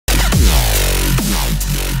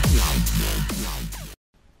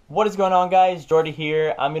What is going on, guys? Jordy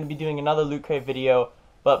here. I'm going to be doing another Loot Crate video,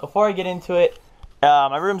 but before I get into it,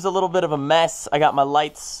 my room's a little bit of a mess. I got my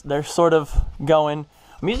lights, they're sort of going.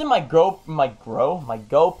 I'm using my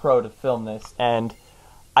GoPro to film this, and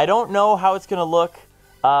I don't know how it's going to look.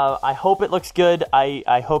 I hope it looks good.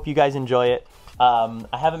 I hope you guys enjoy it. I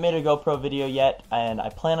haven't made a GoPro video yet, and I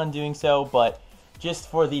plan on doing so, but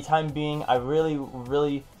just for the time being, I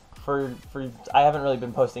really I haven't really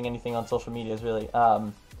been posting anything on social medias, really.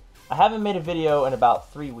 I haven't made a video in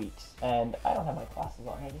about 3 weeks, and I don't have my glasses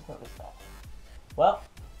on. I just noticed that. Well,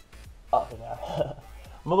 here they are.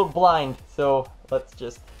 I'm a little blind, so let's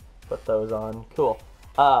just put those on. Cool.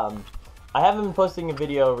 I haven't been posting a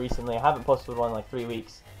video recently. I haven't posted one in like 3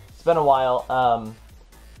 weeks. It's been a while.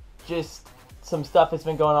 Just some stuff has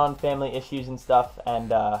been going on, family issues and stuff,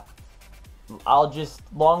 and I'll just,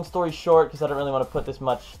 long story short, because I don't really want to put this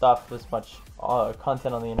much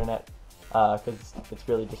content on the internet, because it's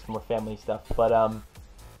really just more family stuff, but I'm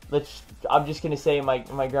just going to say my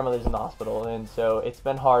grandmother's in the hospital, and so it's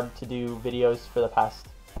been hard to do videos for the past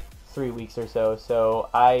 3 weeks or so, so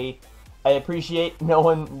I appreciate no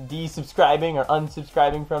one desubscribing or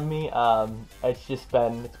unsubscribing from me. It's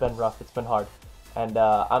been rough, it's been hard, and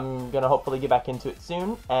I'm going to hopefully get back into it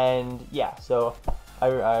soon, and yeah, so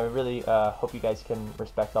I really hope you guys can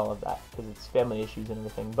respect all of that, because it's family issues and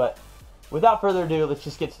everything. But without further ado, let's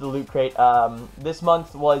just get to the Loot Crate. This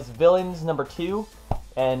month was Villains number 2,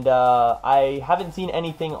 and I haven't seen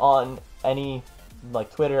anything on any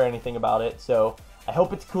Twitter or anything about it, so I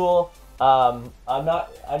hope it's cool. I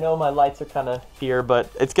know my lights are kind of here, but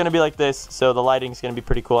it's gonna be like this, so the lighting's gonna be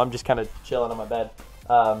pretty cool. I'm just kind of chilling on my bed.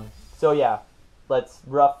 So yeah, let's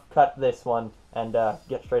rough cut this one and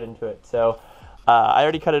get straight into it. So I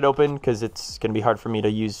already cut it open because it's going to be hard for me to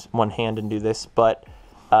use one hand and do this, but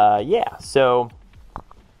yeah, so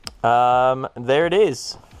there it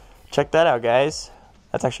is. Check that out, guys.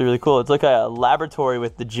 That's actually really cool. It's like a laboratory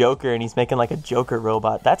with the Joker, and he's making like a Joker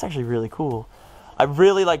robot. That's actually really cool. I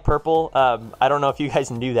really like purple. I don't know if you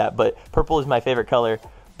guys knew that, but purple is my favorite color.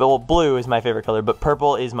 But, well, blue is my favorite color, but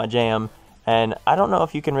purple is my jam, and I don't know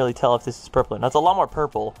if you can really tell if this is purple. Now, it's a lot more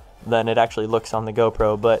purple than it actually looks on the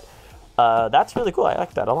GoPro, but that's really cool. I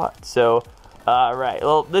like that a lot. So, right.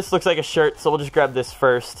 Well, this looks like a shirt, so we'll just grab this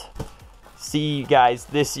first. See, guys,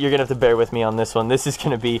 you're going to have to bear with me on this one. This is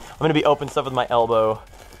going to be, I'm going to be open stuff with my elbow.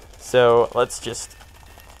 So, let's just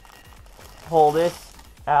pull this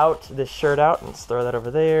shirt out, and let's throw that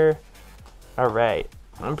over there. All right.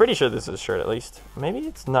 I'm pretty sure this is a shirt, at least. Maybe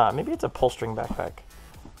it's not. Maybe it's a pull-string backpack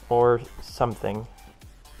or something.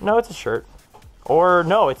 No, it's a shirt. Or,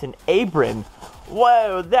 no, it's an apron.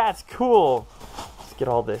 Whoa, that's cool. Let's get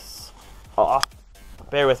all this off.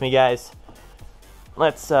 Bear with me, guys.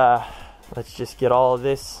 Let's just get all of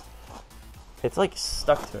this. It's like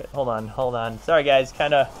stuck to it. Hold on. Sorry, guys.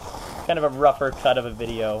 Kind of a rougher cut of a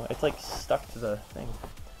video. It's like stuck to the thing.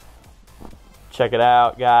 Check it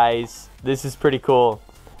out, guys. This is pretty cool.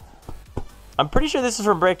 I'm pretty sure this is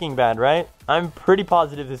from Breaking Bad, right? I'm pretty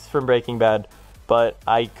positive this is from Breaking Bad, but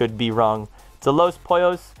I could be wrong. It's a Los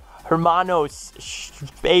Pollos Hermanos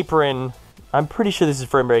apron. I'm pretty sure this is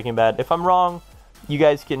from Breaking Bad. If I'm wrong, you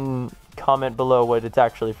guys can comment below what it's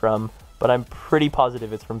actually from, but I'm pretty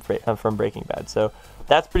positive it's from Breaking Bad. So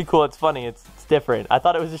that's pretty cool. It's funny. It's different. I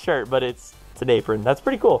thought it was a shirt, but it's an apron. That's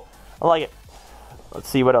pretty cool. I like it. Let's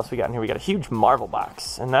see what else we got in here. We got a huge Marvel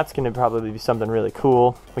box, and that's going to probably be something really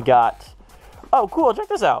cool. We got, oh, cool. Check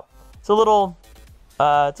this out. It's a little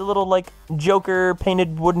like Joker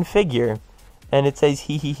painted wooden figure. And it says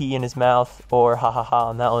he in his mouth, or ha ha ha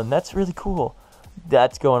on that one. That's really cool.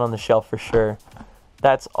 That's going on the shelf for sure.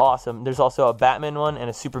 That's awesome. There's also a Batman one and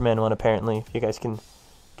a Superman one, apparently. If you guys can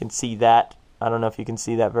see that. I don't know if you can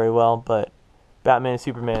see that very well, but Batman and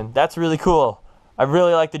Superman. That's really cool. I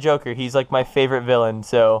really like the Joker. He's like my favorite villain,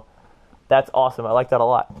 so that's awesome. I like that a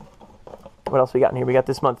lot. What else we got in here? We got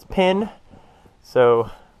this month's pin. So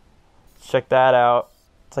check that out.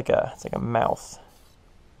 It's like a mouse.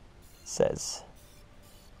 Says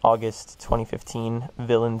August 2015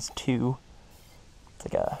 Villains 2. It's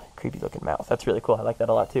like a creepy looking mouth. That's really cool. I like that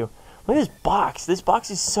a lot too. Look at this box. This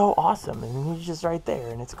box is so awesome, and it's just right there,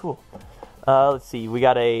 and it's cool. Let's see. We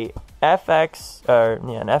got an FX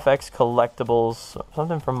collectibles,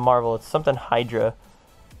 something from Marvel. It's something Hydra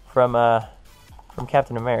from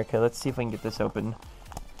Captain America. Let's see if we can get this open.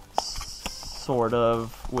 Sort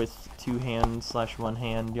of with 2 hands / 1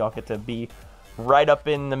 hand. Y'all get to be right up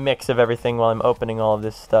in the mix of everything while I'm opening all of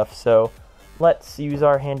this stuff. So let's use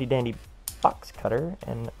our handy dandy box cutter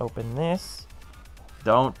and open this.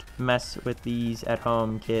 Don't mess with these at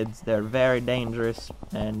home, kids. They're very dangerous,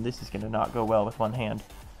 and this is going to not go well with one hand.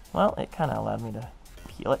 Well, it kind of allowed me to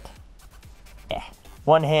peel it. Yeah.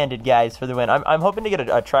 One-handed, guys, for the win. I'm hoping to get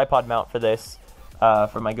a tripod mount for this,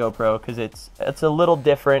 for my GoPro, because it's a little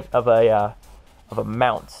different of a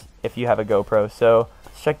mount if you have a GoPro. So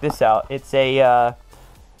let's check this out. It's a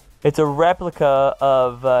replica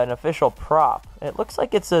of an official prop. It looks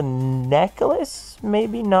like it's a necklace,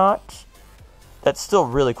 maybe not. That's still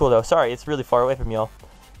really cool, though. Sorry, it's really far away from y'all.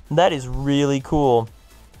 That is really cool.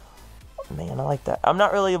 Man, I like that. I'm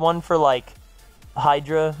not really one for, like,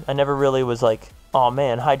 Hydra. I never really was like, oh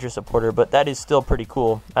man, Hydra supporter, but that is still pretty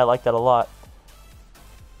cool. I like that a lot.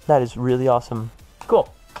 That is really awesome.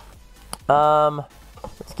 Cool.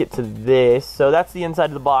 Let's get to this. So that's the inside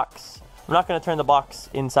of the box. I'm not going to turn the box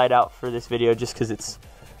inside out for this video just because it's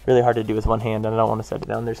really hard to do with one hand and I don't want to set it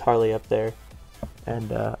down. There's Harley up there.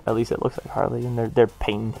 And at least it looks like Harley, and they're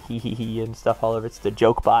painting hee and stuff all over. It's the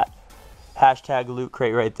JOKERBOT. Hashtag loot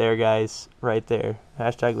crate right there, guys. Right there.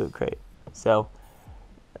 Hashtag loot crate. So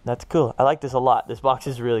that's cool. I like this a lot. This box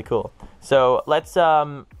is really cool. So let's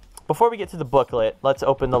before we get to the booklet, let's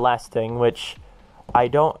open the last thing, which I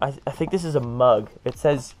think this is a mug. It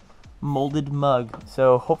says molded mug.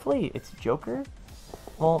 So hopefully it's Joker.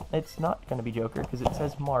 Well, it's not going to be Joker because it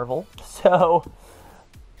says Marvel. So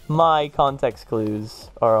my context clues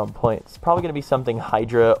are on point. It's probably going to be something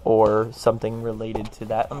Hydra or something related to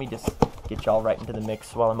that. Let me just get y'all right into the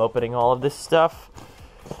mix while I'm opening all of this stuff.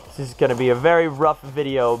 This is going to be a very rough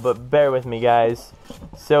video, but bear with me, guys.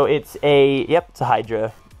 So it's yep, it's a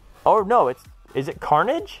Hydra. Oh, no, is it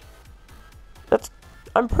Carnage?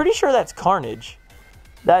 I'm pretty sure that's Carnage.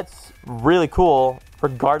 That's really cool,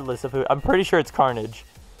 regardless of who. I'm pretty sure it's Carnage.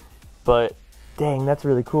 But, dang, that's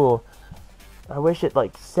really cool. I wish it,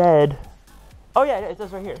 like, said... Oh, yeah, it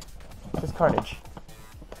says right here. It says Carnage.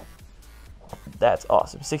 That's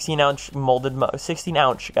awesome. 16-ounce molded mug.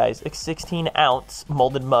 16-ounce, guys. 16-ounce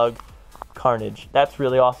molded mug Carnage. That's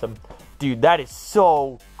really awesome. Dude, that is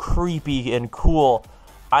so creepy and cool.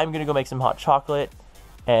 I'm going to go make some hot chocolate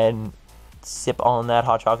and sip on that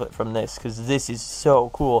hot chocolate from this because this is so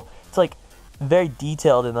cool. It's, like, very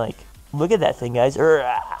detailed and, like, look at that thing, guys.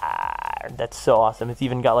 That's so awesome. It's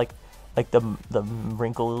even got, like the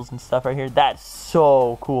wrinkles and stuff right here. That's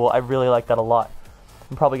so cool. I really like that a lot.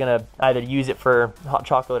 I'm probably gonna either use it for hot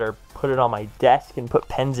chocolate or put it on my desk and put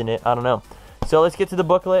pens in it. I don't know. So let's get to the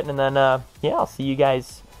booklet and then yeah, I'll see you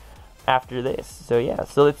guys after this. So yeah,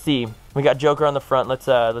 so let's see. We got Joker on the front.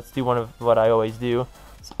 Let's do one of what I always do.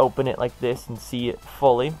 Let's open it like this and see it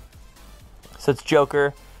fully. So it's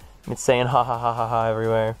Joker. And it's saying ha ha ha ha ha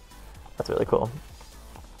everywhere. That's really cool.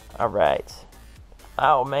 All right.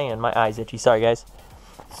 Oh man, my eye's itchy. Sorry, guys.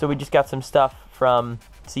 So we just got some stuff from.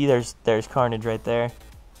 See, there's Carnage right there,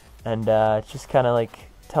 and it just kind of like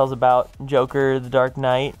tells about Joker, the Dark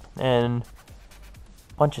Knight, and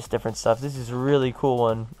a bunch of different stuff. This is a really cool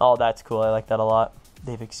one. Oh, that's cool. I like that a lot.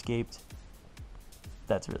 They've escaped.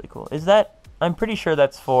 That's really cool. Is that? I'm pretty sure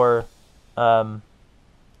that's for.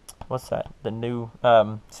 What's that? The new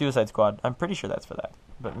Suicide Squad. I'm pretty sure that's for that,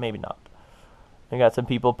 but maybe not. I got some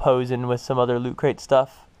people posing with some other Loot Crate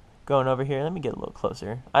stuff going over here. Let me get a little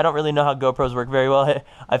closer. I don't really know how GoPros work very well.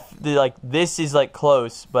 Like this is like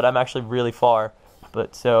close, but I'm actually really far.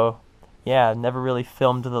 But so, yeah, I've never really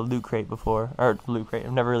filmed the Loot Crate before, or Loot Crate.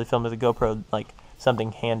 I've never really filmed with a GoPro like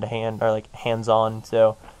something hand to hand or like hands on.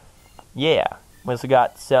 So, yeah, we also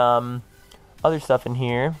got some other stuff in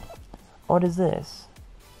here. What is this?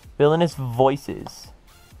 Villainous voices.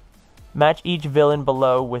 Match each villain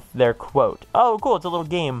below with their quote. Oh, cool. It's a little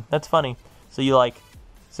game. That's funny. So you like,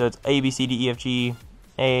 so it's A, B, C, D, E, F, G,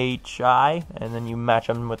 H, I, and then you match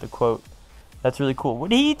them with the quote. That's really cool.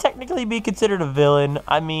 Would he technically be considered a villain?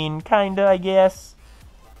 I mean, kinda, I guess.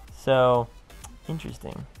 So,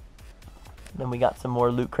 interesting. Then we got some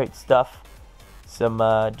more Loot Crate stuff. Some,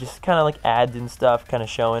 just kind of like ads and stuff, kind of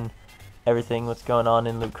showing everything, what's going on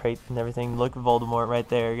in Loot Crate and everything. Look at Voldemort right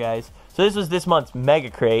there, guys. So this was this month's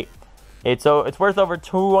Mega Crate. It's worth over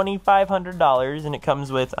 $2,500, and it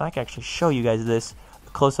comes with, I can actually show you guys this, a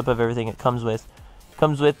close-up of everything it comes with. It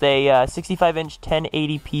comes with a 65-inch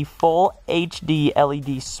 1080p full HD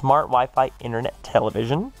LED smart Wi-Fi internet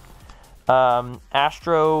television,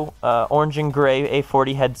 Astro orange and gray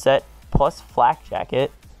A40 headset, plus flak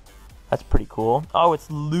jacket. That's pretty cool. Oh,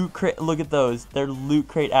 it's Loot Crate. Look at those. They're Loot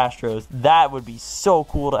Crate Astros. That would be so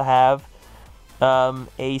cool to have.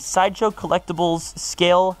 A Sideshow Collectibles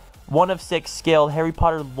scale 1 of 6 scaled Harry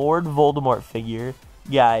Potter Lord Voldemort figure.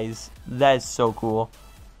 Guys, that is so cool.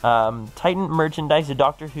 Titan merchandise, a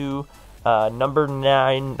Doctor Who number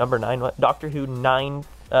 9, what? Doctor Who 9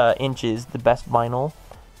 inches, the best vinyl.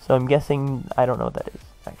 So I'm guessing, I don't know what that is,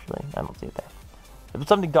 actually. I don't see it there. It's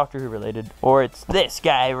something Doctor Who related. Or it's this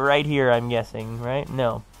guy right here, I'm guessing, right?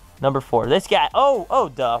 No. Number 4. This guy.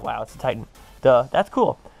 Oh, duh. Wow, it's a Titan. Duh. That's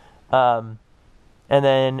cool. And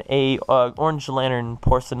then a Orange Lantern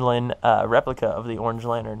porcelain replica of the Orange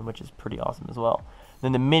Lantern, which is pretty awesome as well.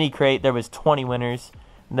 Then the mini crate, there was 20 winners.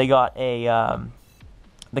 They got a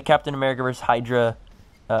the Captain America vs. Hydra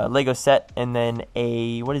Lego set, and then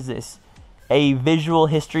a, what is this? A visual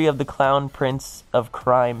history of the Clown Prince of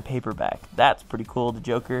Crime paperback. That's pretty cool. The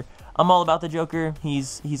Joker. I'm all about the Joker.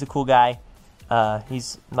 He's a cool guy.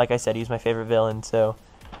 He's, like I said, he's my favorite villain. So,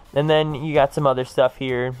 and then you got some other stuff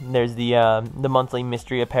here. There's the monthly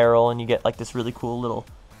mystery apparel, and you get like this really cool little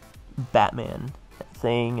Batman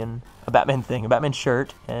thing, and a Batman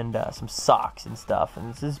shirt, and some socks and stuff.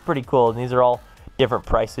 And this is pretty cool. And these are all different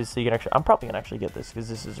prices, so you can actually, I'm probably gonna actually get this because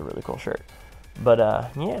this is a really cool shirt. But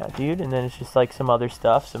yeah, dude. And then it's just like some other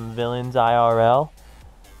stuff, some villains IRL,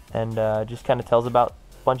 and just kind of tells about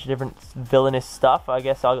a bunch of different villainous stuff. I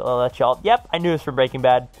guess I'll let y'all. Yep, I knew it was from Breaking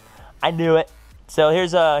Bad. I knew it. So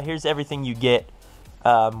here's everything you get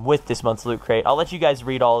with this month's Loot Crate. I'll let you guys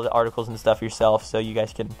read all the articles and stuff yourself, so you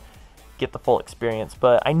guys can get the full experience.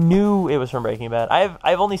 But I knew it was from Breaking Bad.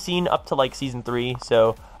 I've only seen up to like season 3,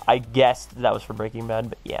 so I guessed that was from Breaking Bad.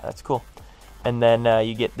 But yeah, that's cool. And then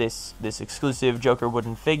you get this exclusive Joker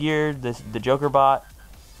wooden figure, the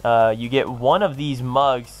JOKERBOT. You get one of these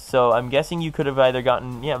mugs, so I'm guessing you could have either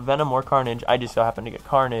gotten Venom or Carnage. I just so happened to get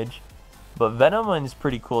Carnage, but Venom one's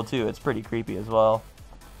pretty cool too. It's pretty creepy as well.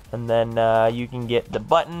 And then you can get the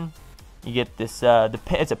button. You get this the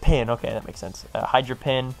pin. It's a pin. Okay, that makes sense. A Hydra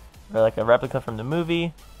pin, or like a replica from the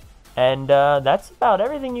movie. And that's about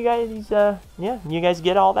everything, you guys. You guys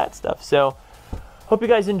get all that stuff. So hope you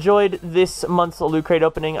guys enjoyed this month's Loot Crate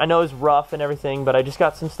opening. I know it was rough and everything, but I just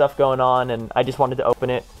got some stuff going on, and I just wanted to open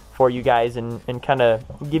it for you guys and kind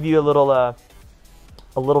of give you a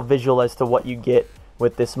little visual as to what you get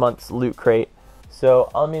with this month's Loot Crate. So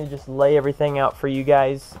let me just lay everything out for you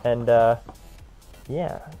guys, and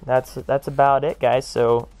yeah, that's about it, guys.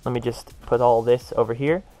 So let me just put all this over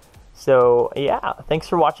here. So yeah, thanks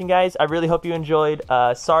for watching, guys. I really hope you enjoyed.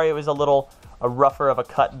 Sorry it was a rougher of a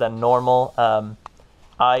cut than normal.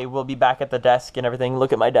 I will be back at the desk and everything.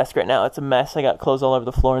 Look at my desk right now. It's a mess. I got clothes all over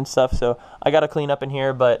the floor and stuff, so I got to clean up in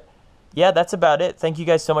here. But yeah, that's about it. Thank you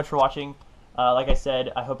guys so much for watching. Like I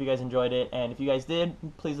said, I hope you guys enjoyed it. And if you guys did,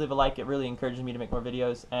 please leave a like. It really encourages me to make more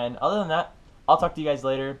videos. And other than that, I'll talk to you guys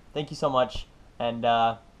later. Thank you so much. And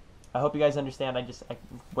I hope you guys understand. I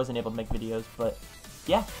wasn't able to make videos. But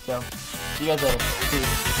yeah, so see you guys later.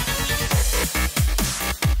 Peace.